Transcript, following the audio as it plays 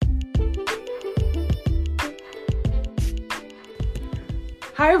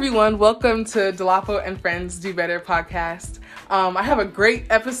Hi everyone, welcome to Delapo and Friends Do Better podcast. I have a great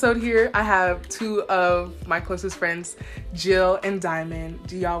episode here. I have two of my closest friends, Jill and Diamond.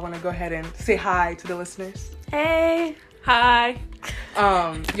 Do y'all want to go ahead and say hi to the listeners? Hey. Hi.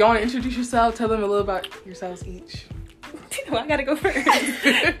 Y'all want to introduce yourself? Tell them a little about yourselves each. Well, I gotta go first.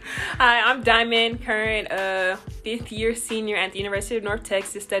 Hi, I'm Diamond, current 5th year senior at the University of North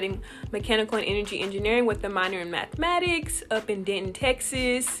Texas, studying mechanical and energy engineering with a minor in mathematics up in Denton,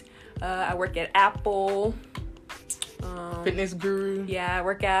 Texas. I work at Apple. Fitness guru. Yeah, I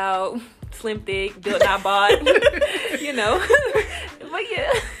work out, slim thick, built not bought, you know. But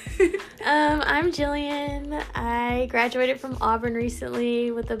yeah. I'm Jillian. I graduated from Auburn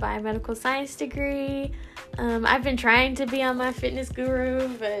recently with a biomedical science degree. I've been trying to be on my fitness guru,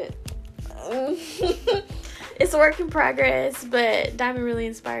 but it's a work in progress. But Diamond really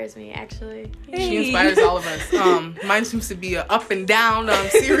inspires me, actually. Hey. She inspires all of us. Mine seems to be an up and down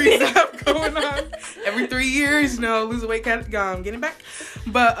series that going on every 3 years. Lose a weight, getting back.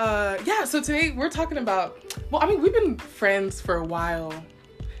 But so today we're talking about. Well, I mean, we've been friends for a while.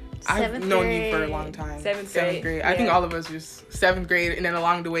 I've known you for a long time. Seventh grade. Yeah. I think all of us just 7th grade, and then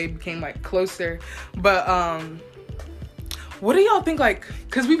along the way became closer. But what do y'all think?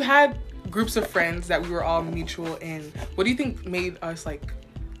 Because we've had groups of friends that we were all mutual in. What do you think made us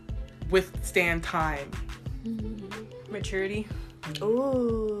withstand time? Maturity.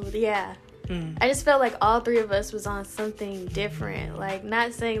 Ooh, yeah. I just felt like all three of us was on something different.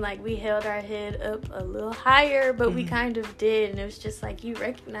 Not saying we held our head up a little higher, but we kind of did. And it was just you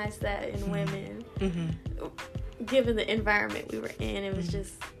recognize that in women. Given the environment we were in, it was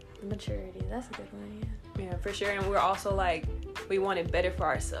just maturity. That's a good one, yeah. Yeah, for sure. And we're also we wanted better for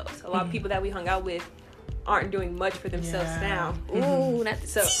ourselves. A lot of people that we hung out with aren't doing much for themselves now. Ooh, not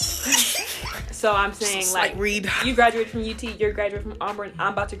so. So I'm saying Reed. You graduated from UT, you're graduating from Auburn.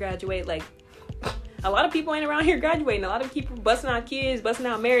 I'm about to graduate. A lot of people ain't around here graduating. A lot of people busting out kids, busting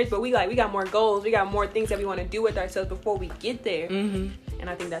out marriage, but we got more goals. We got more things that we want to do with ourselves before we get there. And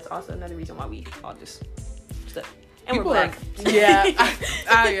I think that's also another reason why we all just stuck. And people we're black. Yeah.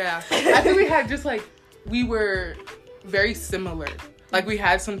 Yeah. I think we had we were very similar. We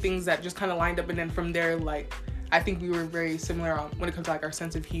had some things that just kind of lined up, and then from there, I think we were very similar when it comes to our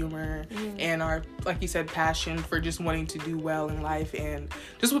sense of humor and our, like you said, passion for just wanting to do well in life and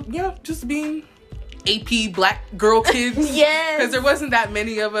just being AP black girl kids. Yes. Because there wasn't that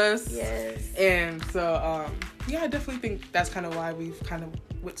many of us. Yes. And so, I definitely think that's kind of why we've kind of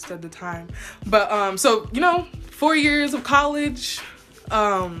withstood the time. But, 4 years of college.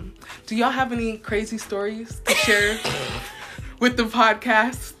 Do y'all have any crazy stories to share with the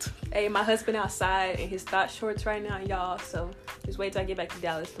podcast? Hey, my husband outside in his thought shorts right now, y'all. So just wait till I get back to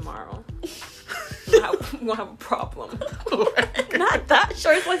Dallas tomorrow. We're gonna have a problem. Not thought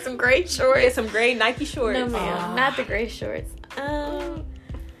shorts, some gray shorts. Yeah, some gray Nike shorts. No, ma'am, not the gray shorts.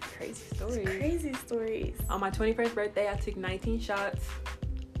 Crazy stories. On my 21st birthday, I took 19 shots.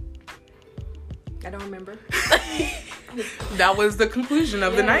 I don't remember. That was the conclusion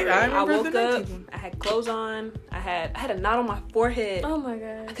of the night. I woke up. I had clothes on. I had a knot on my forehead. Oh my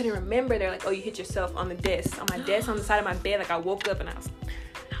god. I couldn't remember. They're like, oh, you hit yourself on the desk. On my desk, on the side of my bed. I woke up and I was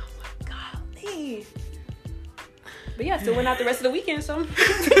golly. But yeah, still went out the rest of the weekend. So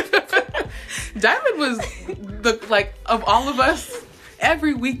Diamond was of all of us.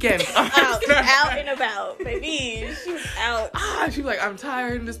 Every weekend. out and about, baby. She was out. She was I'm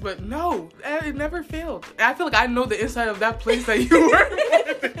tired and this, but no, it never failed. I feel I know the inside of that place that you were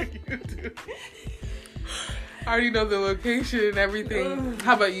more than you do. I already know the location and everything.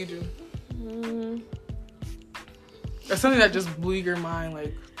 How about you, June? Or something that just blew your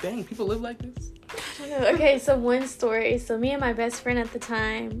mind, dang, people live like this? Okay, so one story. So me and my best friend at the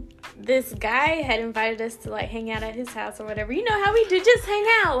time, this guy had invited us to hang out at his house or whatever. You know how we do, just hang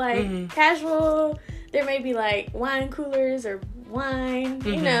out, casual. There may be wine coolers or wine,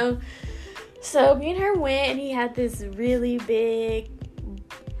 you know. So me and her went, and he had this really big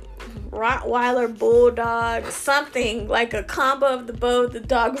Rottweiler bulldog, something a combo of the both. The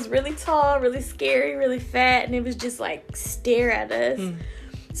dog was really tall, really scary, really fat, and it was just stare at us.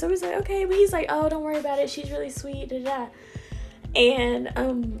 So we was okay, but he's oh, don't worry about it. She's really sweet, da-da.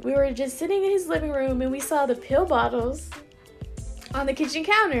 And we were just sitting in his living room, and we saw the pill bottles on the kitchen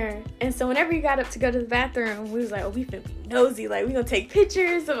counter. And so whenever he got up to go to the bathroom, we was oh, we finna be nosy. We gonna take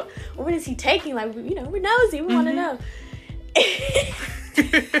pictures of what is he taking? We're nosy. We want to know. And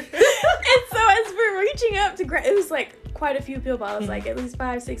so as we're reaching up to grab, it was quite a few pill bottles, like at least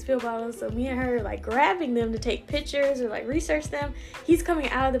 5-6 pill bottles. So me and her like grabbing them to take pictures or like research them. He's coming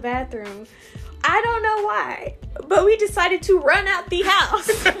out of the bathroom. I don't know why, but we decided to run out the house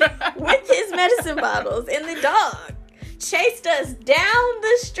with his medicine bottles, and the dog chased us down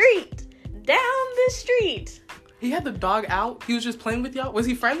the street. He had the dog out. He was just playing with y'all. Was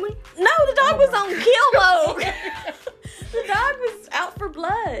he friendly? No, the dog was on kill mode. The dog was out for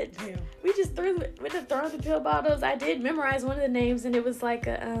blood. Damn. We just threw the pill bottles. I did memorize one of the names, and it was like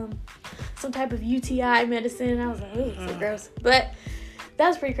a some type of UTI medicine. I was like, ooh, so gross. But that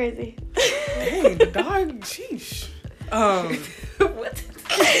was pretty crazy. Dang, the dog. Sheesh. What?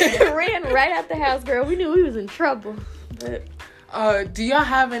 Ran right out the house, girl. We knew we was in trouble. But do y'all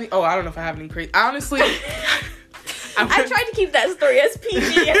have any? Oh, I don't know if I have any crazy. Honestly, I tried to keep that story as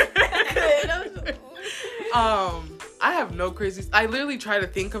PG as I could. I have no crazy. I literally try to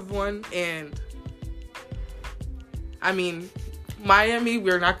think of one, and I mean, Miami.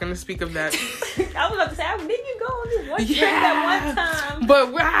 We're not going to speak of that. I was about to say, didn't you go on this one trip that one time?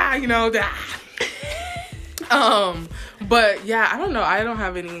 But you know that. But yeah, I don't know. I don't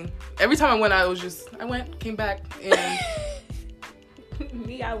have any. Every time I went, I went, came back, and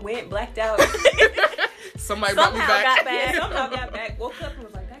me, I went, blacked out. Somebody brought me back. Somehow got back. Woke up and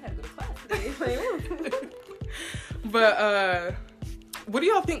was like, I gotta go to class today. But what do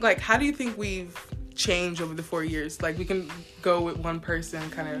y'all think? Like, how do you think we've changed over the 4 years? Like, we can go with one person,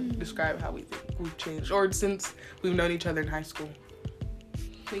 kind of describe how we think we've changed, or since we've known each other in high school.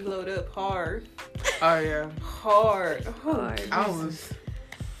 We glowed up hard. Oh yeah, hard. I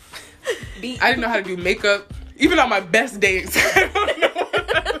didn't know how to do makeup, even on my best days.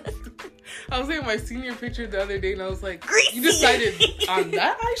 I was looking at my senior picture the other day, and I was like, Greasy. "You decided on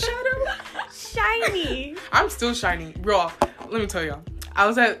that eyeshadow? Shiny." I'm still shiny, bro. Let me tell y'all. I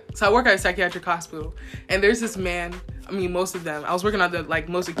work at a psychiatric hospital, and there's this man. I mean, most of them. I was working on the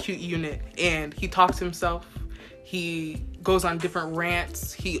most acute unit, and he talks to himself. He goes on different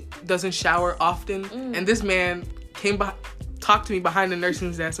rants. He doesn't shower often, and this man talked to me behind the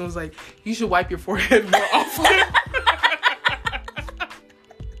nursing desk and was like, "You should wipe your forehead more often."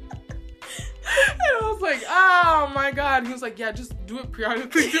 And I was like, oh my God. He was like, yeah, just do it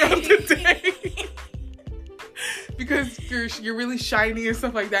periodically throughout the day. Because you're really shiny and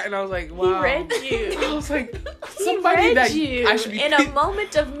stuff like that. And I was like, wow. He read you. I was like, somebody that you. I should be in a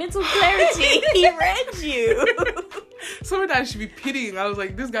moment of mental clarity. He read you. Somebody that I should be pitying. I was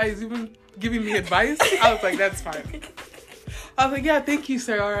like, this guy is even giving me advice. I was like, that's fine. I was like, yeah, thank you,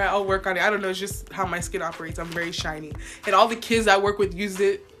 sir. All right, I'll work on it. I don't know. It's just how my skin operates. I'm very shiny. And all the kids I work with use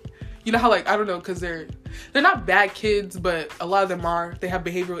it. You know how, like, I don't know, because they're not bad kids, but a lot of them are. They have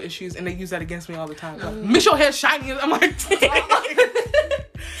behavioral issues, and they use that against me all the time. Like, miss your hair shiny. I'm like,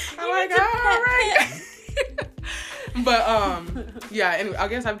 all right. But, yeah, anyway, I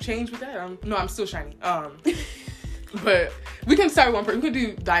guess I've changed with that. I'm still shiny. But we can start one person. We could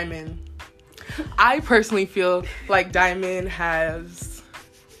do Diamond. I personally feel like Diamond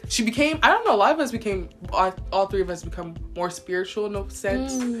she became, I don't know, all three of us become more spiritual in a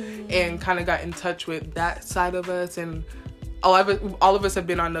sense, and kind of got in touch with that side of us, and all of us have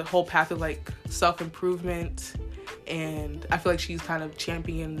been on the whole path of like self-improvement, and I feel like she's kind of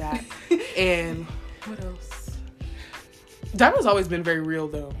championed that. And what else? Diamond's always been very real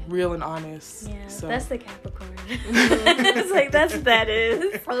though, real and honest. Yeah, so. That's the Capricorn. It's like, that's what that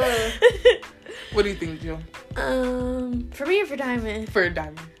is. What do you think, Jill? For me or for Diamond? For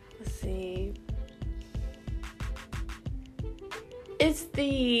Diamond. Let's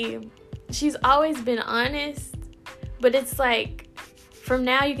see. She's always been honest, but it's like, from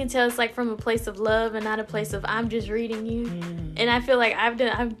now you can tell it's like from a place of love and not a place of I'm just reading you. And I feel like I've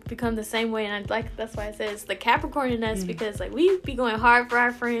become the same way, and that's why I said it's the Capricorn in us, because like we be going hard for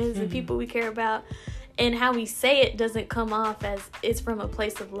our friends and people we care about, and how we say it doesn't come off as it's from a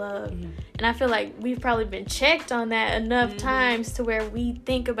place of love. And I feel like we've probably been checked on that enough times to where we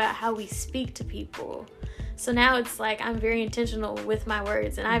think about how we speak to people. So now it's like I'm very intentional with my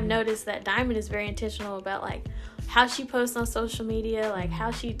words, and I've noticed that Diamond is very intentional about like how she posts on social media, like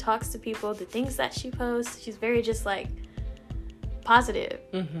how she talks to people, the things that she posts. She's very just like positive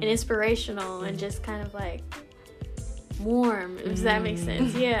and inspirational and just kind of like warm, if that makes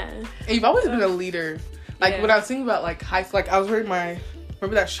sense. Yeah. And you've always been a leader. Like when I was thinking about like high school, like I was wearing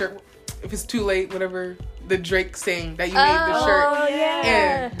remember that shirt, if it's too late, whatever, the Drake saying that you made the shirt. Oh yeah.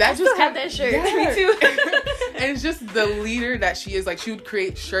 And that I still have that shirt. Yeah. Me too. And it's just the leader that she is. Like, she would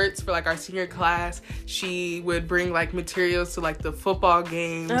create shirts for like our senior class. She would bring like materials to like the football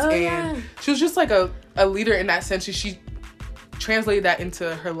games. And she was just like a leader in that sense. She translated that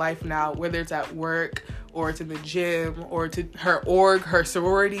into her life now, whether it's at work, or it's in the gym, or to her org, her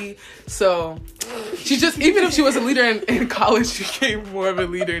sorority. So she just, even if she was a leader in college, she became more of a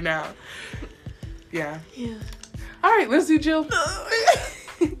leader now. Yeah. All right, let's do Jill.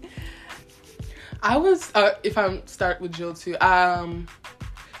 I was, if I start with Jill too,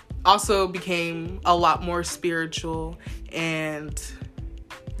 also became a lot more spiritual, and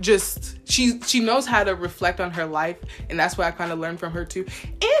just she knows how to reflect on her life, and that's what I kind of learned from her too.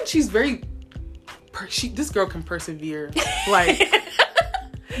 And she's very this girl can persevere. Like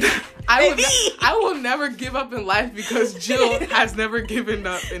I will never give up in life, because Jill has never given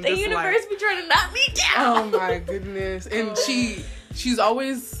up in this life. The universe be trying to knock me down. Oh my goodness. And she's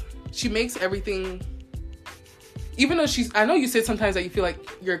always, she makes everything, even though I know you said sometimes that you feel like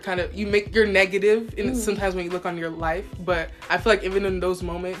you're negative in sometimes when you look on your life, but I feel like even in those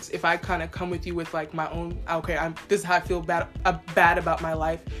moments, if I kind of come with you with like my own, this is how I feel bad about my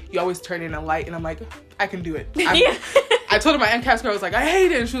life, you always turn in a light, and I'm like, I can do it. I told her my MCAS girl, I was like, I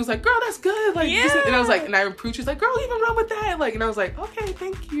hate it, and she was like, girl, that's good. Like, and I was like, and I improved. She's like, girl, even wrong with that? Like, and I was like, okay,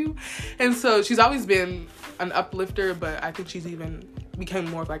 thank you. And so she's always been an uplifter, but I think she's even become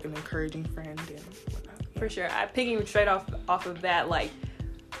more of like an encouraging friend and whatnot. For sure. I picking straight off of that, like,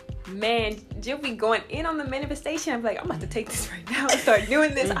 man, Jill be going in on the manifestation. I'm like, I'm about to take this right now and start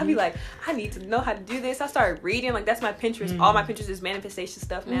doing this. I'll be like, I need to know how to do this. I started reading, like, that's my Pinterest. All my Pinterest is manifestation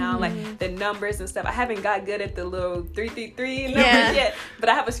stuff now, like the numbers and stuff. I haven't got good at the little 333 numbers yet, but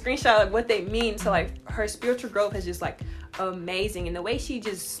I have a screenshot of what they mean. So like, her spiritual growth is just like amazing, and the way she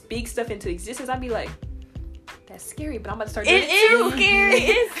just speaks stuff into existence, I'd be like, that's scary, but I'm about to start doing it is scary.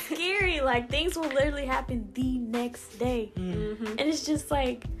 It's scary. Like, things will literally happen the next day. And it's just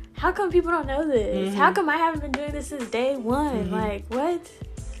like, how come people don't know this? How come I haven't been doing this since day one? Like, what?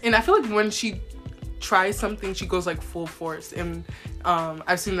 And I feel like when she tries something, she goes like full force. And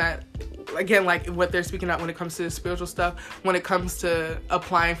I've seen that, again, like what they're speaking out when it comes to spiritual stuff, when it comes to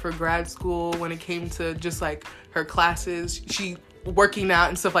applying for grad school, when it came to just like her classes, she working out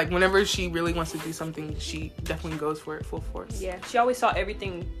and stuff. Like, whenever she really wants to do something, she definitely goes for it full force. Yeah, she always saw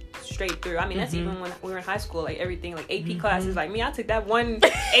everything straight through. I mean, that's even when we were in high school, like everything, like AP classes. Like me, I took that one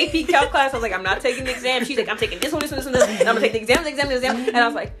AP calc class. I was like, I'm not taking the exam. She's like, I'm taking this one, and I'm gonna take the exam. And I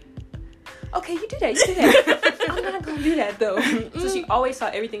was like, okay, you do that. I'm not gonna do that though. So she always saw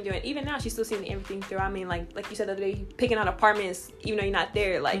everything through, and even now she's still seeing everything through. I mean, like you said the other day, picking out apartments, even though you're not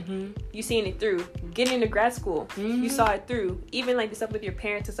there, like you seeing it through. Getting into grad school, you saw it through. Even like the stuff with your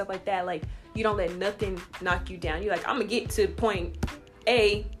parents and stuff like that, like you don't let nothing knock you down. You're like, I'm gonna get to point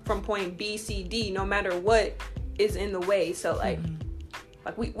A from point B, C, D, no matter what is in the way. So like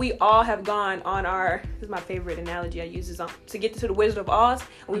we all have gone on our, this is my favorite analogy I use, is to get to the Wizard of Oz,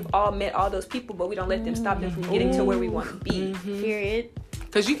 and we've all met all those people, but we don't let them stop them from getting to where we want to be. Period.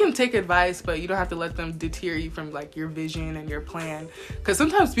 Because you can take advice, but you don't have to let them deter you from like your vision and your plan. Because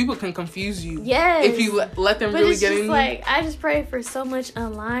sometimes people can confuse you. Yes. If you let them really get in. Like, I just pray for so much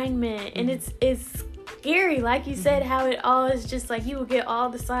alignment, and it's scary, like you said, how it all is just like, you will get all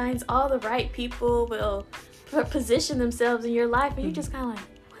the signs, all the right people will position themselves in your life, and you're just kind of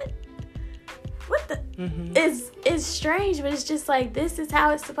like, what the it's strange, but it's just like, this is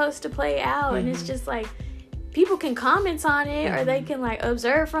how it's supposed to play out. And it's just like, people can comment on it, or they can like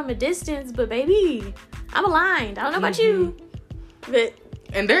observe from a distance, but baby, I'm aligned. I don't know about you, but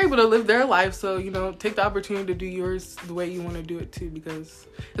and they're able to live their life, so take the opportunity to do yours the way you want to do it too, because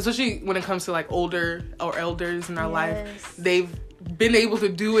especially when it comes to like older or elders in our life, they've been able to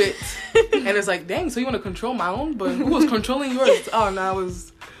do it. And it's like, dang, so you want to control my own, but who was controlling yours? Oh no,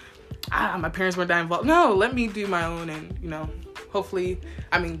 my parents weren't that involved. No, let me do my own, and hopefully,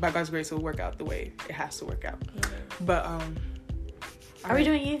 I mean, by God's grace, it'll work out the way it has to work out. But are we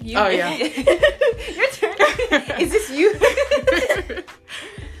doing you? Oh yeah. Your turn. Is this you?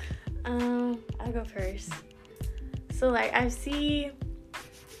 I'll go first. So like, I see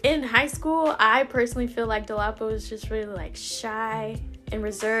in high school, I personally feel like Dolapo was just really like shy and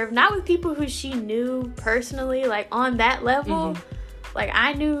reserved, not with people who she knew personally, like on that level. Like,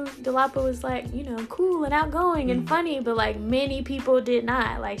 I knew Dolapo was like, cool and outgoing and funny, but like many people did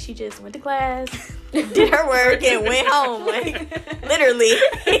not. Like, she just went to class, did her work, and went home. Like, literally.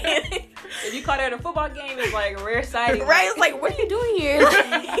 If you caught her at a football game, it's like a rare sighting. Right? It's like, what are you doing here?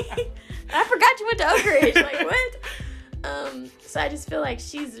 Like, I forgot you went to Oak Ridge. Like, what? So I just feel like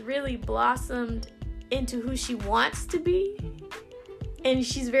she's really blossomed into who she wants to be, and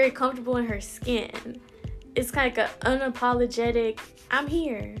she's very comfortable in her skin. It's kind of like an unapologetic, I'm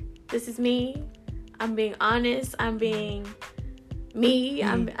here. This is me. I'm being honest. I'm being me.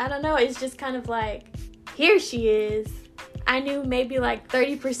 I don't know. It's just kind of like, here she is. I knew maybe like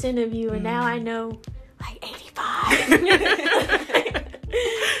 30% of you, and now I know like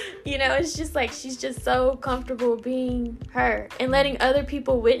You know, it's just like she's just so comfortable being her and letting other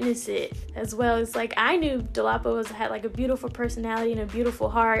people witness it as well. It's like I knew Dolapo had like a beautiful personality and a beautiful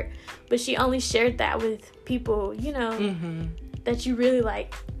heart, but she only shared that with people, you know, that you really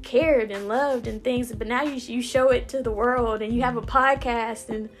like cared and loved and things. But now you show it to the world and you have a podcast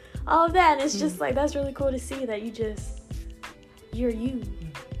and all of that. And it's just like, that's really cool to see that you're you.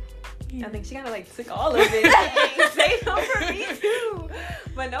 I think she kind of like took all of it. Say no for me too.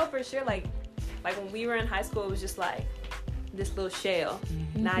 But no, for sure, like when we were in high school, it was just like this little shell.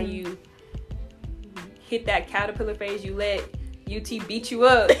 Now you hit that caterpillar phase, you let UT beat you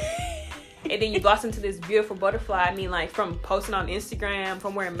up, and then you blossom into this beautiful butterfly. I mean, like from posting on Instagram,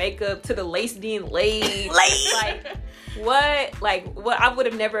 from wearing makeup to the lace being laid. Like what I would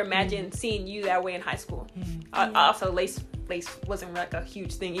have never imagined seeing you that way in high school. Also, lace wasn't like a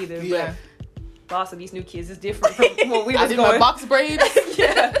huge thing either. Yeah. But also these new kids is different from what we was I did going. my box braids.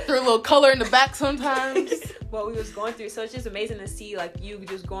 Yeah. Threw a little color in the back sometimes. What we was going through. So it's just amazing to see like you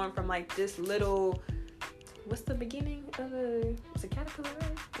just going from like this little. What's the beginning of it's a caterpillar,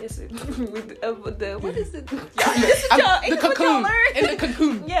 right? Yes. What is it? The cocoon. In the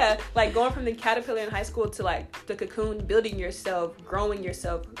cocoon. Yeah, like going from the caterpillar in high school to like the cocoon, building yourself, growing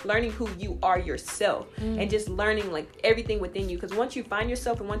yourself, learning who you are yourself, and just learning like everything within you. Because once you find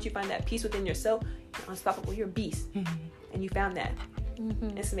yourself and once you find that peace within yourself, you're unstoppable. You're a beast, and you found that.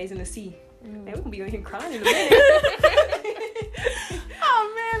 It's amazing to see. Man, we're gonna be on here crying in a minute.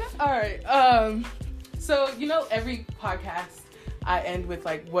 Oh man! All right. So, you know, every podcast I end with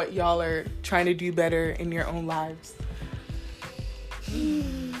like what y'all are trying to do better in your own lives.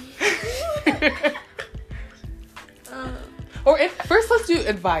 First, let's do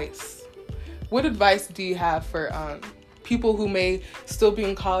advice. What advice do you have for people who may still be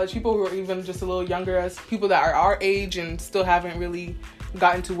in college, people who are even just a little younger as people that are our age and still haven't really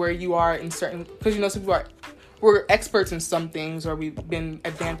gotten to where you are in certain, because you know some people we're experts in some things, or we've been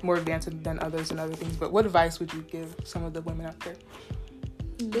more advanced than others in other things. But what advice would you give some of the women out there?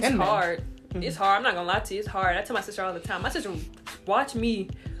 It's hard. It's hard. I'm not gonna lie to you. It's hard. I tell my sister all the time. My sister watch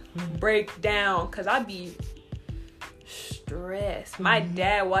me break down because I be stressed. My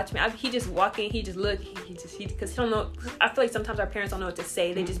dad watch me. He just walk in. He just look. Because he don't know. I feel like sometimes our parents don't know what to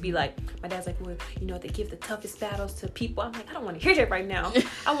say. They just be like, my dad's like, well, you know, they give the toughest battles to people. I'm like, I don't want to hear that right now.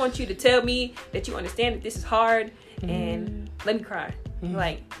 I want you to tell me that you understand that this is hard and let me cry.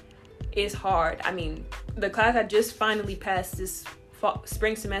 Like, it's hard. I mean, the class I just finally passed this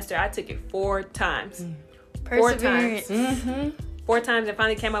spring semester, I took it 4 times. 4 times. 4 times and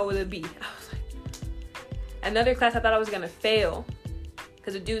finally came out with a B. I was like, another class I thought I was going to fail.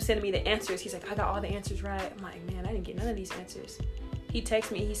 Because the dude sending me the answers. He's like, I got all the answers right. I'm like, man, I didn't get none of these answers. He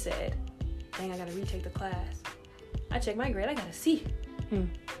texted me. He said, dang, I got to retake the class. I checked my grade. I got a C.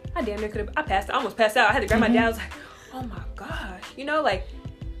 I damn near could have. I passed. I almost passed out. I had to grab my dad. I was like, oh my gosh. You know, like,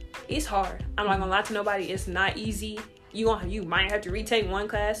 it's hard. I'm not going to lie to nobody. It's not easy. You might have to retake 1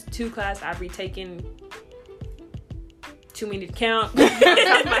 class, 2 class. I've retaken too many to count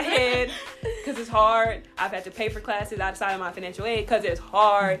off my head because it's hard. I've had to pay for classes outside of my financial aid because it's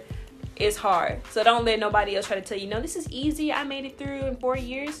hard. It's hard. So don't let nobody else try to tell you, no, this is easy. I made it through in 4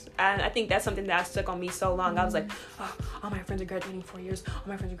 years. And I think that's something that stuck on me so long. I was like, oh, all my friends are graduating in 4 years. All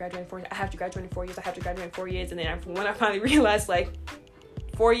my friends are graduating in 4 years. I have to graduate in 4 years. I have to graduate in 4 years. And then when I finally realized, like,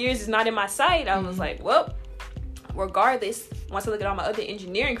 4 years is not in my sight, I was like, well, regardless, once I look at all my other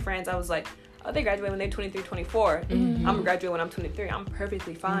engineering friends, I was like, oh, they graduate when they're 23, 24. I'm gonna graduate when I'm 23. I'm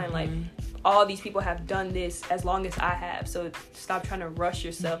perfectly fine. Like, all these people have done this as long as I have. So stop trying to rush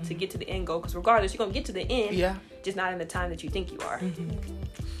yourself to get to the end goal, because regardless, you're gonna get to the end, just not in the time that you think you are.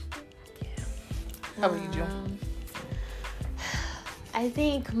 How about you, Jill? I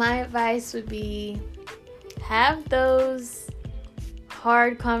think my advice would be have those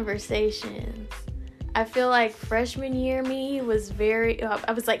hard conversations. I feel like freshman year me was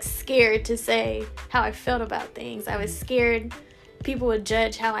I was like scared to say how I felt about things. I was scared people would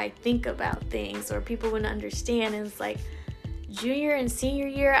judge how I think about things, or people wouldn't understand. And it's like junior and senior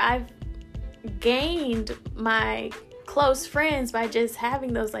year, I've gained my close friends by just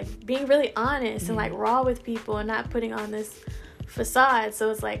having those, like, being really honest and like raw with people and not putting on this facade. So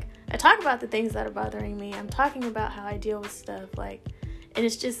it's like I talk about the things that are bothering me. I'm talking about how I deal with stuff, like, and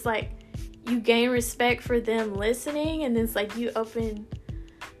it's just like you gain respect for them listening, and then it's like you open,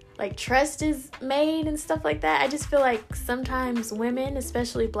 like, trust is made and stuff like that. I just feel like sometimes women,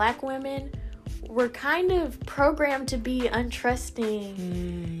 especially Black women, we're kind of programmed to be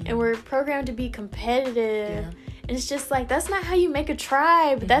untrusting and we're programmed to be competitive. And it's just like, that's not how you make a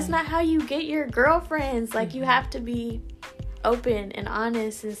tribe. That's not how you get your girlfriends. Like, you have to be open and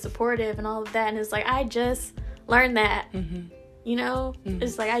honest and supportive and all of that. And it's like, I just learned that. You know?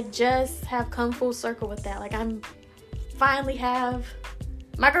 It's like, I just have come full circle with that. Like, I'm finally have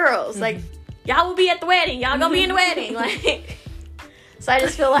my girls. Like, y'all will be at the wedding. Y'all gonna be in the wedding. Like, so I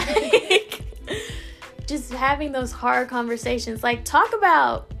just feel like just having those hard conversations. Like, talk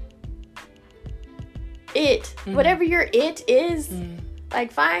about it. Whatever your it is.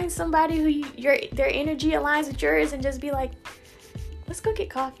 Like, find somebody who their energy aligns with yours and just be like, let's go get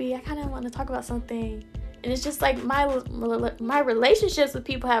coffee. I kind of want to talk about something. And it's just like my relationships with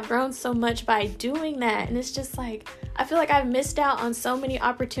people have grown so much by doing that. And it's just like, I feel like I've missed out on so many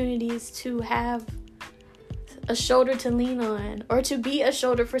opportunities to have a shoulder to lean on, or to be a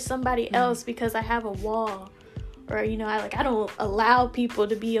shoulder for somebody else, because I have a wall, or, you know, I don't allow people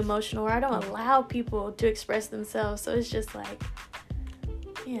to be emotional, or I don't allow people to express themselves. So it's just like,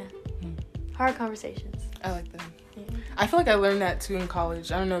 yeah, hard conversations. I like that. I feel like I learned that too in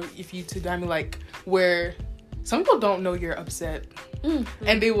college. I don't know if you two, Dami, like, where some people don't know you're upset.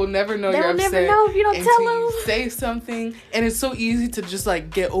 And they will never know you're upset. They'll never know if you don't tell them. You say something. And it's so easy to just,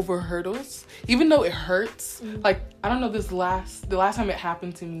 like, get over hurdles. Even though it hurts. Like, I don't know, the last time it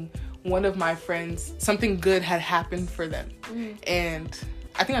happened to me, one of my friends, something good had happened for them. And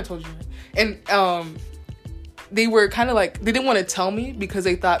I think I told you. And they were kind of like, they didn't want to tell me because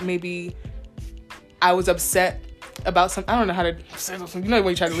they thought maybe I was upset about something. I don't know how to say something. You know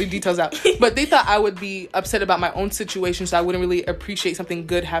when you try to leave details out. But they thought I would be upset about my own situation, so I wouldn't really appreciate something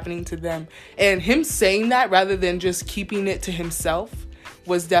good happening to them. And him saying that rather than just keeping it to himself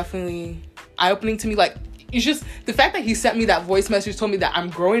was definitely eye-opening to me. Like, it's just the fact that he sent me that voice message told me that I'm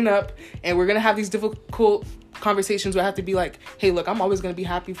growing up and we're gonna have these difficult conversations where I have to be like, hey, look, I'm always going to be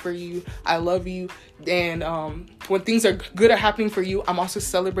happy for you. I love you. And when things are good are happening for you, I'm also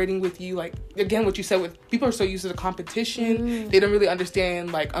celebrating with you. Like, again, what you said, with people are so used to the competition. They don't really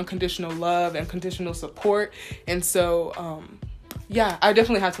understand, like, unconditional love and conditional support. And so, yeah, I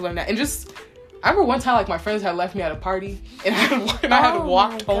definitely had to learn that. And just, I remember one time, like, my friends had left me at a party and I had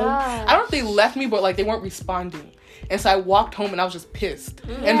walked home. I don't know if they left me, but, like, they weren't responding. And so I walked home and I was just pissed.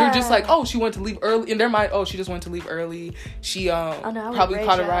 And they're just like, oh, she wanted to leave early. In their mind, oh, she just wanted to leave early. She probably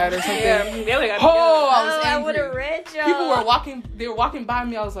caught a ride or something. I was angry. I would have read y'all. People were walking by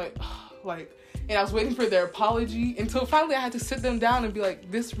me. I was like, oh, and I was waiting for their apology until finally I had to sit them down and be like,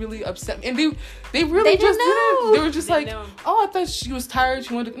 this really upset me. And they really just didn't. They were just like, oh, I thought she was tired.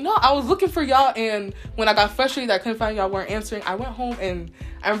 She wanted to. No, I was looking for y'all. And when I got frustrated, I couldn't find y'all weren't answering. I went home and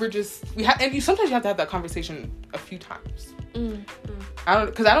I remember sometimes you have to have that conversation a few times. I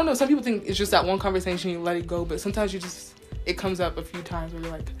don't know. Some people think it's just that one conversation, you let it go. But sometimes it comes up a few times where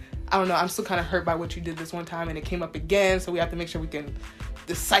you're like, I don't know, I'm still kind of hurt by what you did this one time and it came up again. So we have to make sure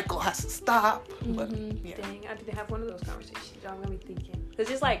the cycle has to stop. But, yeah. Dang, I didn't have one of those conversations. Y'all got me thinking.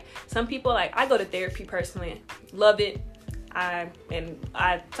 Because it's like, some people, like, I go to therapy personally. Love it.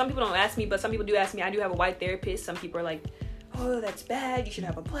 Some people don't ask me, but some people do ask me. I do have a white therapist. Some people are like, oh, that's bad. You should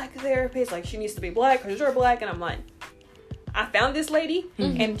have a black therapist. Like, she needs to be black because you're black. And I'm like, I found this lady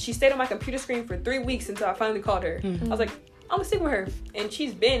and she stayed on my computer screen for 3 weeks until I finally called her. I was like, I'm gonna stick with her. And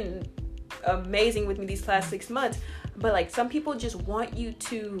she's been amazing with me these last 6 months. But, like, some people just want you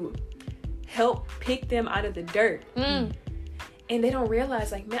to help pick them out of the dirt. And they don't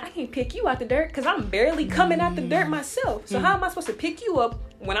realize, like, man, I can't pick you out the dirt because I'm barely coming out the dirt myself. So how am I supposed to pick you up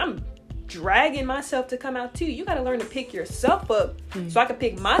when I'm dragging myself to come out too? You got to learn to pick yourself up so I can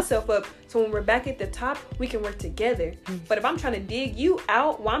pick myself up. So when we're back at the top, we can work together. But if I'm trying to dig you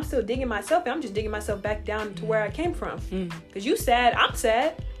out while I'm still digging myself, I'm just digging myself back down to where I came from. Because you sad, I'm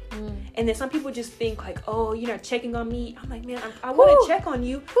sad. And then some people just think like, oh, you're not checking on me. I'm like, man, I want to check on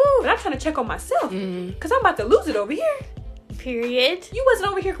you, but I'm trying to check on myself because I'm about to lose it over here. Period. You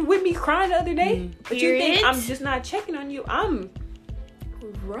wasn't over here with me crying the other day, but you think I'm just not checking on you. I'm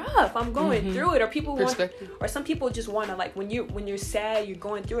rough. I'm going through it. Or people or some people just want to, like, when you're sad, you're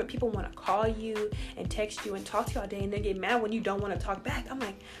going through it, people want to call you and text you and talk to you all day, and they get mad when you don't want to talk back. I'm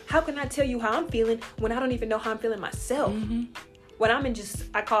like, how can I tell you how I'm feeling when I don't even know how I'm feeling myself? When I'm in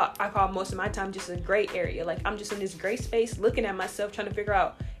I call most of my time just a gray area. Like, I'm just in this gray space looking at myself, trying to figure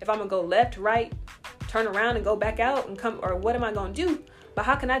out if I'm gonna go left, right, turn around and go back out and come, or what am I gonna do? But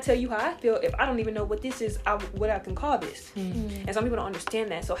how can I tell you how I feel if I don't even know what this is, what I can call this? And some people don't understand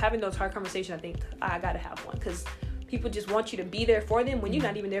that. So having those hard conversations, I think I gotta have one, because people just want you to be there for them when you're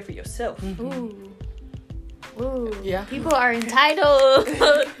not even there for yourself. Ooh. Yeah. People are entitled.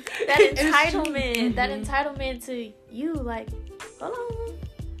 that entitlement to you, like, hold on.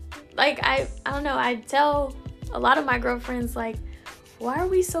 Like, I don't know. I tell a lot of my girlfriends, like, why are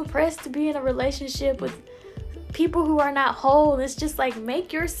we so pressed to be in a relationship with people who are not whole? It's just like,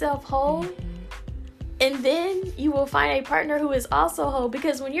 make yourself whole, and then you will find a partner who is also whole.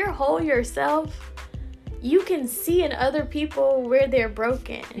 Because when you're whole yourself, you can see in other people where they're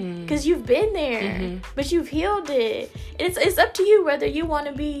broken, because you've been there, but you've healed it. It's up to you whether you want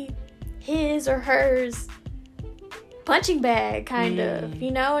to be his or hers punching bag, kind of,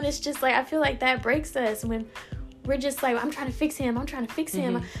 you know. And it's just like, I feel like that breaks us when we're just like, I'm trying to fix him,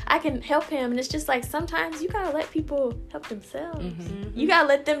 I can help him. And it's just like, sometimes you gotta let people help themselves. You gotta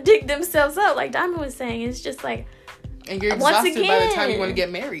let them dig themselves up, like Diamond was saying. It's just like, and you're exhausted by the time you want to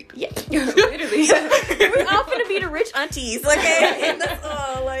get married. Yeah. Literally. We're all gonna be the rich aunties, okay? And that's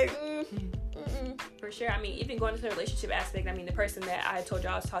all, like, For sure. I mean, even going into the relationship aspect, I mean, the person that I told you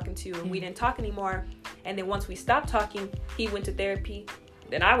I was talking to, and we didn't talk anymore, and then once we stopped talking, he went to therapy,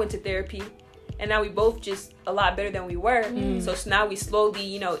 then I went to therapy, and now we both just a lot better than we were. So now we slowly,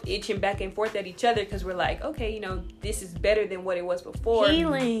 you know, itching back and forth at each other, because we're like, okay, you know, this is better than what it was before.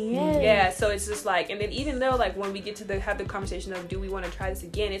 healing, Yeah, so it's just like, and then even though, like, when we get to have the conversation of, do we want to try this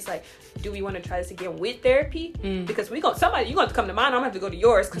again, it's like, do we want to try this again with therapy? Because you're going to come to mine, I'm going to have to go to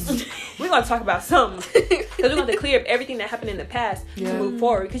yours, because we're going to talk about something, because we're going to clear up everything that happened in the past to move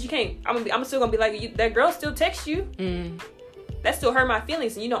forward. Because you can't, I'm still going to be like, that girl still texts you. That still hurt my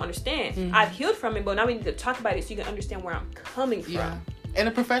feelings, and you don't understand. I've healed from it, but now we need to talk about it so you can understand where I'm coming from. Yeah. And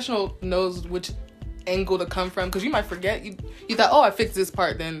a professional knows which angle to come from, because you might forget. You thought, oh, I fixed this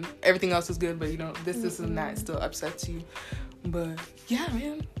part, then everything else is good, but you know, this and that still upsets you. But yeah,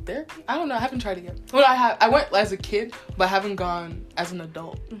 man, therapy. I don't know. I haven't tried it yet. Well, I went as a kid, but I haven't gone as an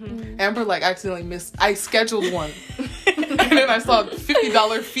adult. Amber, like, accidentally I scheduled one, and then I saw a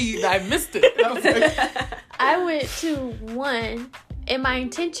 $50 fee that I missed it. And I was like, I went to one, and my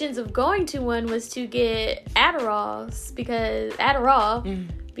intentions of going to one was to get Adderall,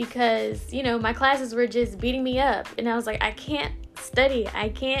 because, you know, my classes were just beating me up, and I was like, I can't study, I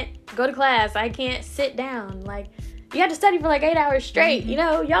can't go to class, I can't sit down. Like, you have to study for like 8 hours straight, you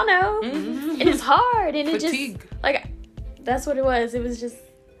know, y'all know, and it's hard, and it fatigue. Just, like, that's what it was. It was just,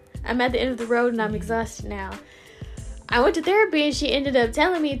 I'm at the end of the road, and I'm exhausted now. I went to therapy, and she ended up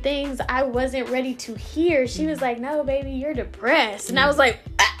telling me things I wasn't ready to hear. She was like, no, baby, you're depressed. And I was like,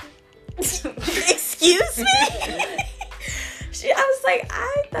 excuse me? I was like,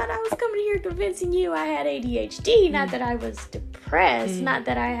 I thought I was coming here convincing you I had ADHD, not that I was depressed, not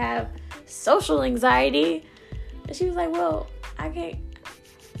that I have social anxiety. And she was like, well, I can't,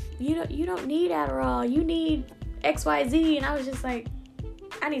 you don't need Adderall. You need XYZ. And I was just like,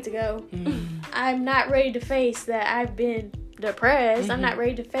 I need to go. I'm not ready to face that I've been depressed. I'm not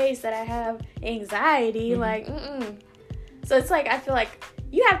ready to face that I have anxiety. Like, So it's like, I feel like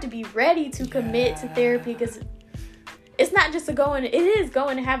you have to be ready to commit to therapy, because it's not just it is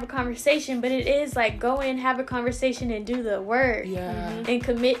going to have a conversation, but it is like, go in, have a conversation, and do the work. And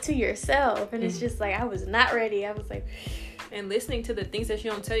commit to yourself. And it's just like, I was not ready. I was like, and listening to the things that she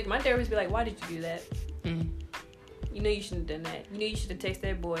don't tell you, my therapist be like, why did you do that? You know you shouldn't have done that. You know you should have texted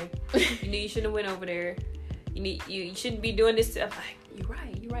that boy. You know you shouldn't have went over there. You shouldn't be doing this. I'm like, you're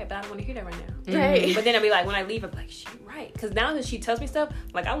right, but I don't want to hear that right now. Right. But then I'll be like, when I leave, I'm like, she's right. Because now that she tells me stuff,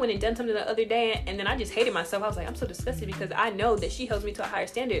 like, I went and done something the other day, and then I just hated myself. I was like, I'm so disgusted, because I know that she holds me to a higher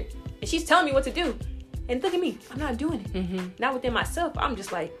standard, and she's telling me what to do. And look at me, I'm not doing it. Not within myself. I'm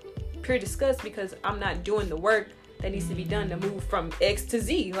just like pure disgust, because I'm not doing the work that needs to be done to move from X to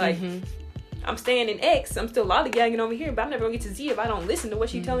Z. Like, I'm staying in X. I'm still lollygagging over here, but I'm never gonna get to Z if I don't listen to what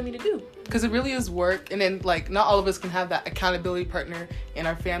she's telling me to do. Because it really is work, and then, like, not all of us can have that accountability partner in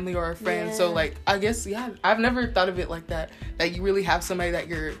our family or our friends. So, like, I guess, I've never thought of it like that you really have somebody that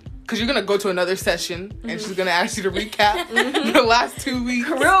because you're gonna go to another session, and she's gonna ask you to recap the last 2 weeks.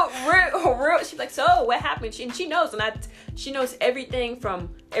 Real. She's like, so what happened? And she knows, she knows everything from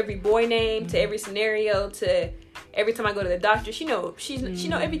every boy name to every scenario to every time I go to the doctor. She know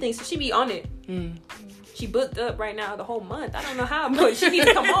everything, so she be on it. She booked up right now the whole month. I don't know how, but she needs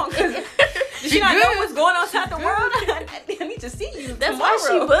to come on, because does she not know what's going on outside the world? I need to see you. That's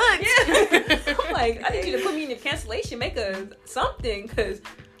tomorrow. why she booked. Yeah. I'm like, I need you to put me in the cancellation, make something, because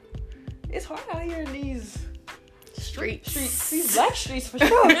it's hard out here in these streets, these black streets, for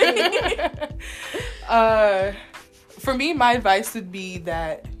sure. For me, my advice would be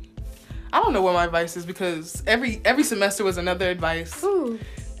that, I don't know what my advice is, because every semester was another advice. Ooh.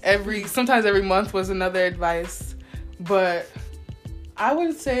 Sometimes every month was another advice. But I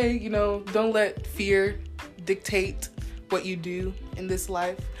would say, don't let fear dictate what you do in this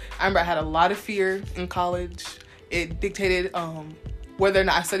life. I remember I had a lot of fear in college. It dictated whether or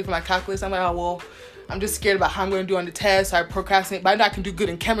not I studied for my calculus. I'm like, oh, well, I'm just scared about how I'm going to do on the test. So I procrastinate, but I know I can do good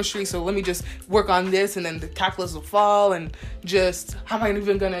in chemistry. So let me just work on this, and then the calculus will fall, and just how am I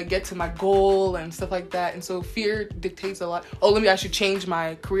even going to get to my goal and stuff like that. And so fear dictates a lot. Oh, I should change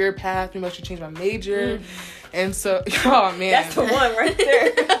my career path. Maybe I should change my major. And so, oh man, that's the one right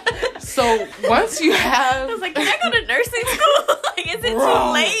there. So once you have, I was like, can I go to nursing school? Like, is it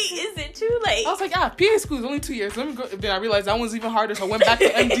too late? Is it too late? I was like, PA school is only 2 years. Let me go. Then I realized that one's even harder, so I went back to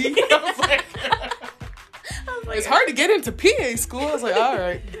MD. I was like, it's hard to get into PA school. I was like, all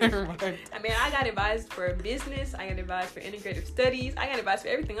right, never mind. I mean, I got advised for business. I got advised for integrative studies. I got advised for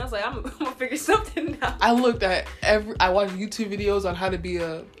everything. I was like, I'm gonna figure something out. I looked at I watched YouTube videos on how to be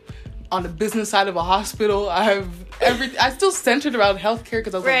on the business side of a hospital. I still centered around healthcare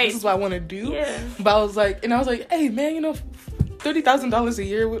because I was like, this is what I want to do. Yeah. But I was like, hey man, $30,000 a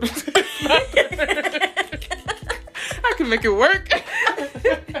year would I can make it work.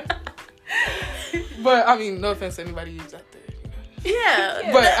 But I mean, no offense to anybody who's out there.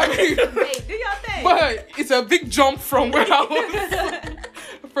 Yeah. But I mean, hey, do y'all thing. But it's a big jump from where I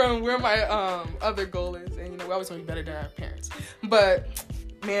was, from where my other goal is, and we always want to be better than our parents. But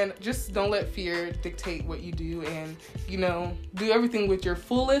man, just don't let fear dictate what you do, and do everything with your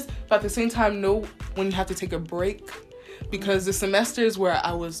fullest. But at the same time, know when you have to take a break, because the semesters where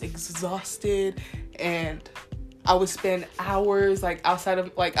I was exhausted and I would spend hours outside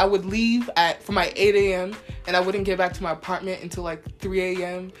of I would leave for my 8 a.m. and I wouldn't get back to my apartment until 3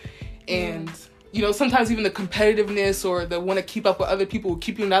 a.m. And sometimes even the competitiveness or the want to keep up with other people will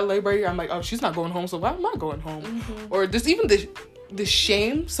keep you in that library. I'm like, oh, she's not going home, so why am I going home? Mm-hmm. Or just even the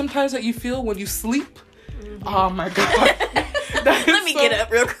shame sometimes that you feel when you sleep. Mm-hmm. Oh my God. Let me get up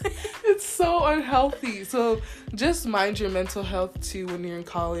real quick. It's so unhealthy. So just mind your mental health too when you're in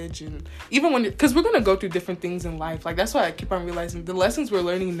college, and even because we're going to go through different things in life. That's why I keep on realizing the lessons we're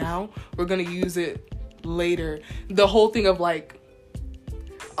learning now, we're going to use it later. The whole thing of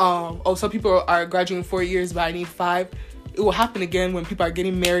some people are graduating 4 years, but I need 5. It will happen again when people are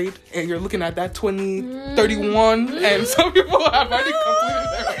getting married and you're looking at that 31 and some people have already completed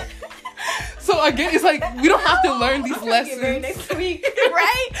their life. So again, it's we don't have to learn these lessons next week,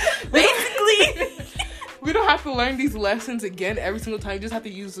 right? Basically, we don't have to learn these lessons again every single time. You just have to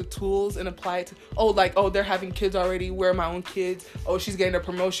use the tools and apply it to, they're having kids already. Where are my own kids? Oh, she's getting a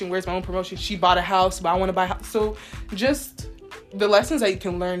promotion. Where's my own promotion? She bought a house, but I want to buy a house. So just the lessons that you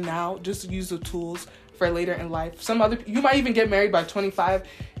can learn now, just use the tools for later in life. You might even get married by 25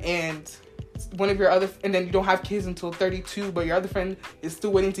 and one of your and then you don't have kids until 32, but your other friend is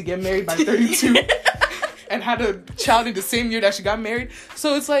still waiting to get married by 32 and had a child in the same year that she got married.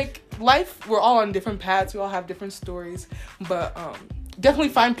 So it's life, we're all on different paths. We all have different stories, but definitely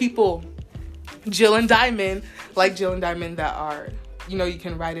find people, Jill and Diamond, that are, you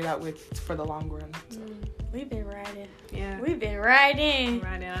can ride it out with for the long run. So. We've been riding. Yeah. We've been riding.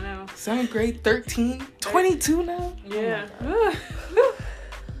 I know. 7th grade, 13, 22 now. Yeah.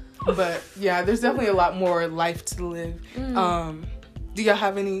 Oh but yeah, there's definitely a lot more life to live. Do y'all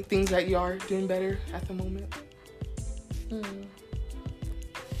have any things that you are doing better at the moment?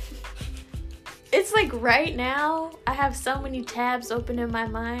 It's right now, I have so many tabs open in my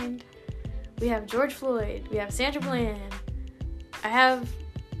mind. We have George Floyd. We have Sandra Bland. I have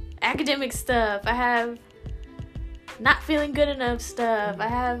academic stuff. I have not feeling good enough stuff. I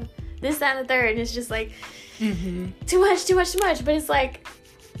have this, that, and the third. And it's just too much. But it's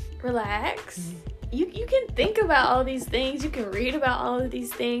relax. You can think about all these things. You can read about all of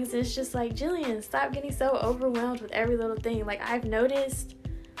these things. And it's just Jillian, stop getting so overwhelmed with every little thing. I've noticed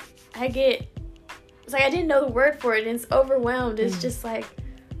it's I didn't know the word for it, and it's overwhelmed. It's just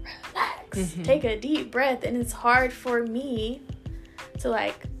relax. Take a deep breath. And it's hard for me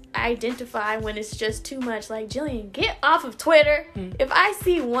to identify when it's just too much. Jillian, get off of Twitter. If I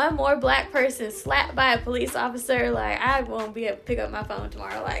see one more black person slapped by a police officer, I won't be able to pick up my phone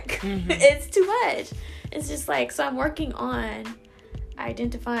tomorrow. It's too much. It's just so I'm working on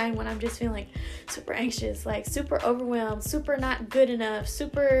identifying when I'm just feeling super anxious, super overwhelmed, super not good enough,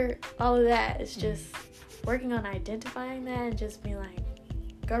 super all of that. It's just working on identifying that and just being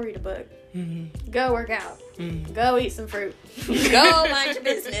go read a book. Go work out. Go eat some fruit. Go mind your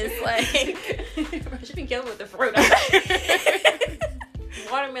business. She been killing with the fruit.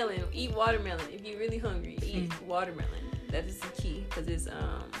 Watermelon. Eat watermelon. If you're really hungry, eat watermelon. That is the key because it's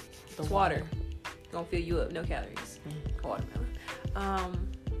water. Gonna fill you up. No calories. Watermelon.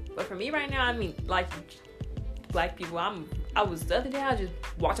 But for me right now, I mean, black people, I was the other day, I was just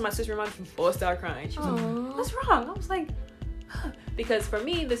watching my sister and mom just bust out crying. She was like, what's wrong? I was like, Because for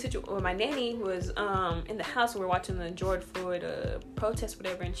me, the situation with my nanny was in the house when we were watching the George Floyd protest,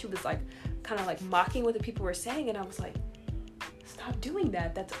 whatever, and she was like kind of like mocking what the people were saying, and I was like, stop doing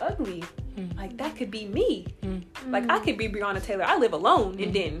that. That's ugly. Like, that could be me. Like, I could be Breonna Taylor. I live alone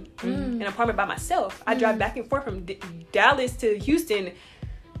in Denton, in an apartment by myself. I drive back and forth from Dallas to Houston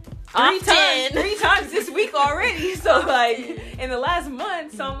three times this week already. So, like, in the last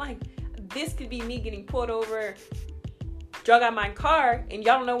month, so I'm like, this could be me getting pulled over, drug out my car, and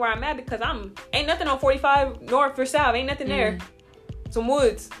y'all don't know where I'm at because ain't nothing on 45 north or south. Ain't nothing there. Some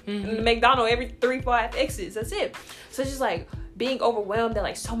woods. And the McDonald's every 3-5 exits. That's it. So it's just like being overwhelmed that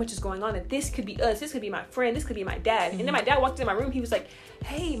like so much is going on, that this could be us, this could be my friend, this could be my dad. And then my dad walked into my room. He was like,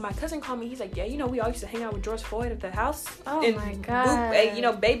 hey, my cousin called me. He's like, yeah, you know, we all used to hang out with George Floyd at the house. Oh my God. You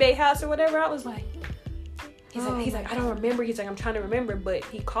know, Bay house or whatever. I was like, he's like, I don't remember. He's like, I'm trying to remember. But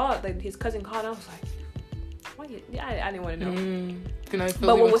he called, like his cousin called, and I was like, I didn't want to know.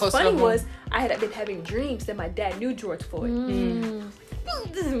 But what was funny was I had been having dreams that my dad knew George Floyd.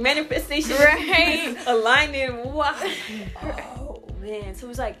 This is manifestation, right? Aligning. Wow. Oh man. So it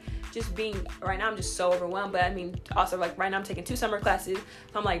was like just being right now. I'm just so overwhelmed. But I mean, also like right now I'm taking 2 summer classes.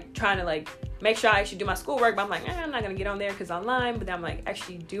 So I'm like trying to like make sure I actually do my schoolwork. But I'm like, I'm not gonna get on there because online. But then I'm like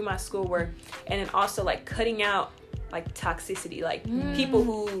actually do my schoolwork, and then also like cutting out like toxicity, like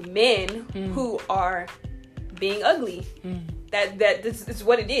men who are being ugly. That this is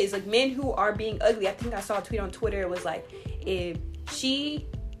what it is. Like men who are being ugly. I think I saw a tweet on Twitter. It was like, if she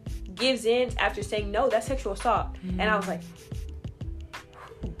gives in after saying no, that's sexual assault. And I was like,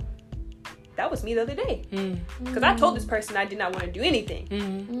 that was me the other day. Because I told this person I did not want to do anything.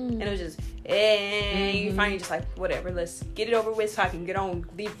 And it was just, you finally just like, whatever, let's get it over with so I can get on,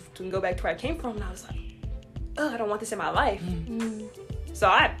 leave and go back to where I came from. And I was like, I don't want this in my life. So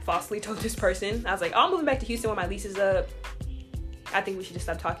I falsely told this person, I was like, I'm moving back to Houston when my lease is up. I think we should just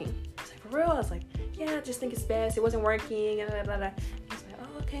stop talking. I was like, for real? I was like, yeah, I just think it's best. It wasn't working. And blah, blah, blah. I was like,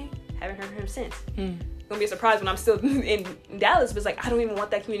 oh, okay. Haven't heard from him since. Gonna be a surprise when I'm still in Dallas. But it's like, I don't even want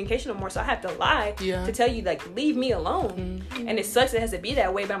that communication no more. So I have to lie to tell you, like, leave me alone. And it sucks it has to be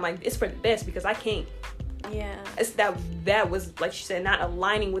that way. But I'm like, it's for the best because I can't. Yeah. It's that was, like she said, not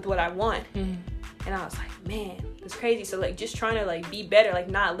aligning with what I want. And I was like, man, it's crazy. So, like, just trying to, like, be better. Like,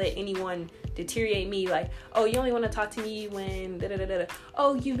 not let anyone deteriorate me. Like, oh, you only want to talk to me when da-da-da-da-da.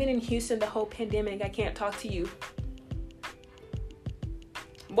 Oh, you've been in Houston the whole pandemic. I can't talk to you.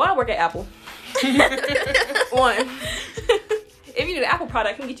 Boy, I work at Apple. One. If you do the Apple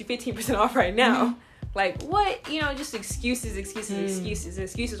product, I can get you 15% off right now. Like, what? You know, just excuses.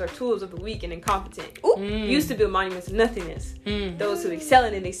 Excuses are tools of the weak and incompetent. Used to build monuments of nothingness. Those who excel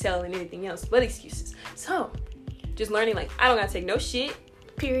in it, excel in anything else but excuses. So, just learning, like, I don't gotta take no shit.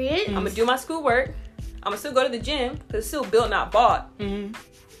 Period. I'm gonna do my schoolwork. I'm gonna still go to the gym, because it's still built, not bought. And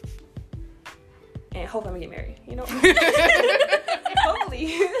hopefully I'm gonna get married, you know?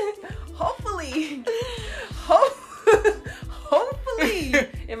 Hopefully.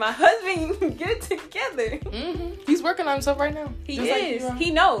 And my husband can get it together. He's working on himself right now. He is. Like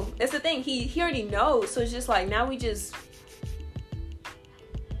he knows. That's the thing. He already knows. So it's just like, now we just,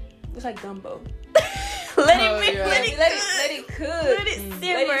 it's like gumbo. Let it cook. Let it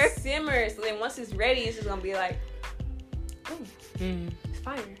simmer. So then once it's ready, it's just gonna be like, it's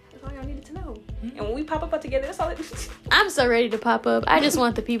fire. That's all y'all needed to know. And when we pop up together, that's all it is. I'm so ready to pop up. I just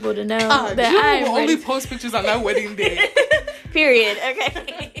want the people to know that I will only ready. post pictures on that wedding day. Period.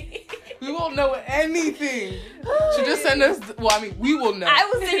 Okay. We won't know anything. She just send us. Well, I mean, we will know. I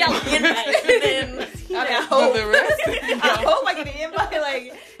will send y'all an invite. And then, I hope the rest. I hope I get an invite.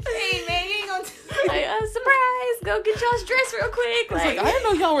 Like, hey man, you ain't gonna. Like, surprise! Go get y'all's dress real quick. Like, I didn't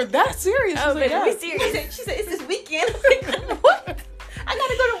know y'all were that serious. Oh, like, but we serious. She said, it's this weekend. I'm like, what? I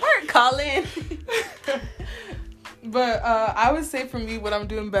gotta go to work. Call in. But I would say for me, what I'm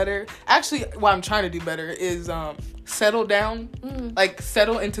doing better, actually, what I'm trying to do better is settle down, like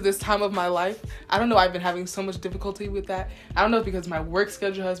settle into this time of my life. I don't know. I've been having so much difficulty with that. I don't know if because my work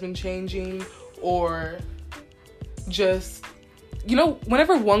schedule has been changing or just, you know,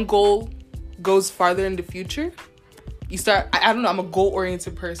 whenever one goal goes farther in the future, you start, I don't know, I'm a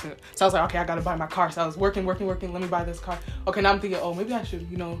goal-oriented person. So I was like, okay, I gotta buy my car. So I was working, let me buy this car. Okay, now I'm thinking, oh, maybe I should,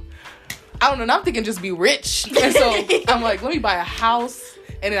 you know, I don't know, now I'm thinking just be rich. And so I'm like, let me buy a house,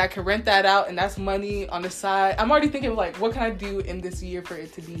 and then I can rent that out, and that's money on the side. I'm already thinking, like, what can I do in this year for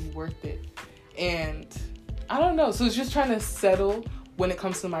it to be worth it? And I don't know. So it's just trying to settle when it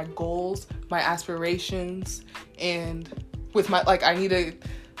comes to my goals, my aspirations, and with my, like, I need to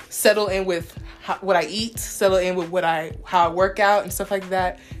settle in with what I eat, settle in with how I work out and stuff like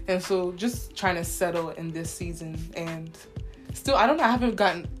that. And so just trying to settle in this season and still, I don't know, I haven't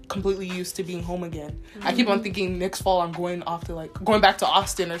gotten completely used to being home again. I keep on thinking next fall I'm going back to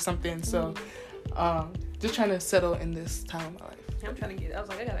Austin or something. So, just trying to settle in this time of my life. I'm trying to I was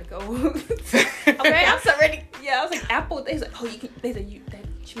like, I gotta go. Okay, I'm so ready. Yeah, I was like, Apple. They was like, oh, you can. They said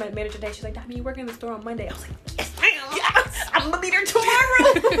she my manager today. She's like, Dami, you working in the store on Monday? I was like, yes, ma'am. Yes, I'm gonna be there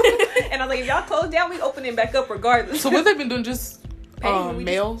tomorrow. And I was like, if y'all close down, we opening back up regardless. So what they've been doing, just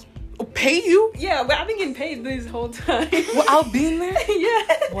mail. Pay you? Yeah, but I've been getting paid this whole time. Without being there?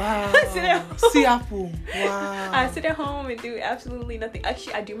 Yeah. Wow. I sit at home. Wow. I sit at home and do absolutely nothing.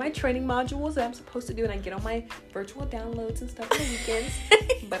 Actually, I do my training modules that I'm supposed to do, and I get on my virtual downloads and stuff on the weekends.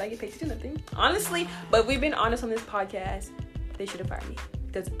 But I get paid to do nothing. Honestly, but we've been honest on this podcast. They should have fired me.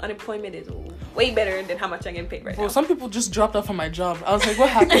 Because unemployment is way better than how much I get paid right now. Well, some people just dropped off on my job. I was like, what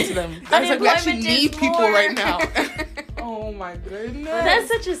happened to them? I was like, we actually need people right now. Oh my goodness. Well, that's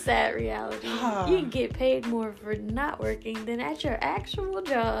such a sad reality. You can get paid more for not working than at your actual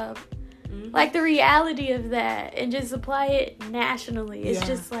job. Mm-hmm. Like the reality of that, and just apply it nationally. It's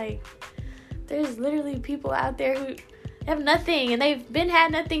just like, there's literally people out there who have nothing, and they've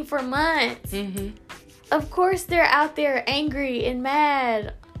had nothing for months. Mm-hmm. Of course they're out there angry and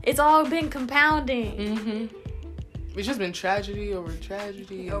mad. It's all been compounding. Mm-hmm. It's just been tragedy over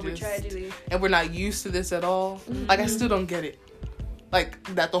tragedy. Tragedy. And we're not used to this at all. Mm-hmm. Like, I still don't get it. Like,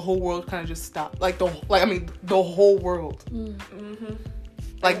 that the whole world kind of just stopped. The whole world. Mm-hmm.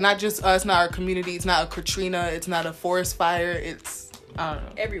 Like, not just us, not our community. It's not a Katrina. It's not a forest fire. It's, I don't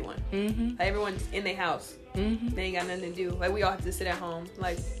know. Everyone. Mm-hmm. Like, everyone's in their house. Mm-hmm. They ain't got nothing to do. Like, we all have to sit at home.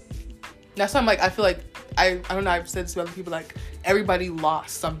 Like, that's why I'm like, I feel like, I don't know, I've said this to other people, like, everybody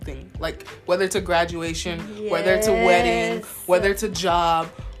lost something. Like, whether it's a graduation, whether it's a wedding, whether it's a job,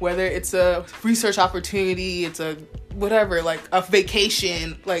 whether it's a research opportunity, it's a whatever, like, a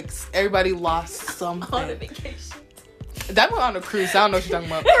vacation. Like, everybody lost something. On a vacation. That went on a cruise. I don't know what you're talking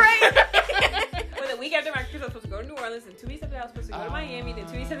about. Right. Well, the week after my cruise, I was supposed to go to New Orleans, and 2 weeks after I was supposed to go to Miami, then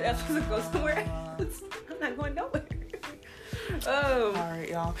 2 weeks after I was supposed to go somewhere else. I'm not going nowhere. Oh. All right,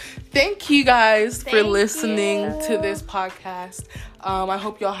 y'all. Thank you guys for listening to this podcast. I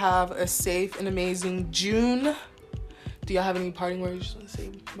hope y'all have a safe and amazing June. Do y'all have any parting words you just want to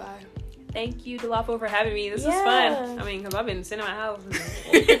say bye? Thank you, Delapo, for having me. This was fun. I mean, because I've been sitting in my house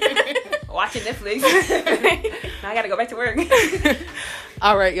watching Netflix. Now I got to go back to work.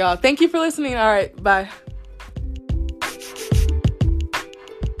 All right, y'all. Thank you for listening. All right, bye.